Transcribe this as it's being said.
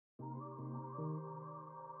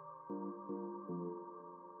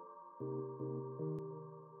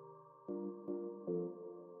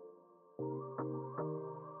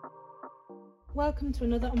Welcome to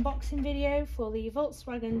another unboxing video for the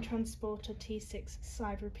Volkswagen Transporter T6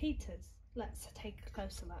 side repeaters. Let's take a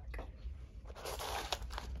closer look.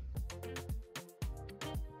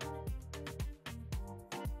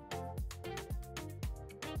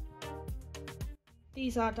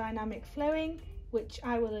 These are dynamic flowing, which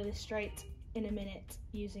I will illustrate in a minute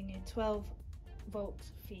using a 12-volt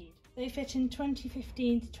feed. They fit in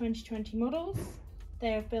 2015 to 2020 models.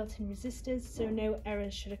 They have built-in resistors, so no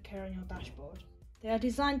errors should occur on your dashboard. They are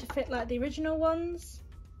designed to fit like the original ones.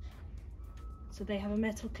 So they have a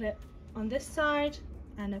metal clip on this side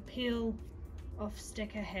and a peel-off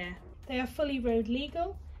sticker here. They are fully road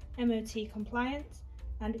legal, MOT compliant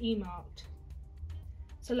and E-marked.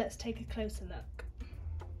 So let's take a closer look.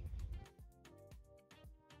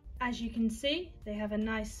 As you can see, they have a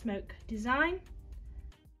nice smoke design.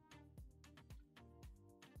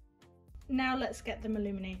 Now let's get them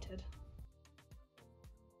illuminated.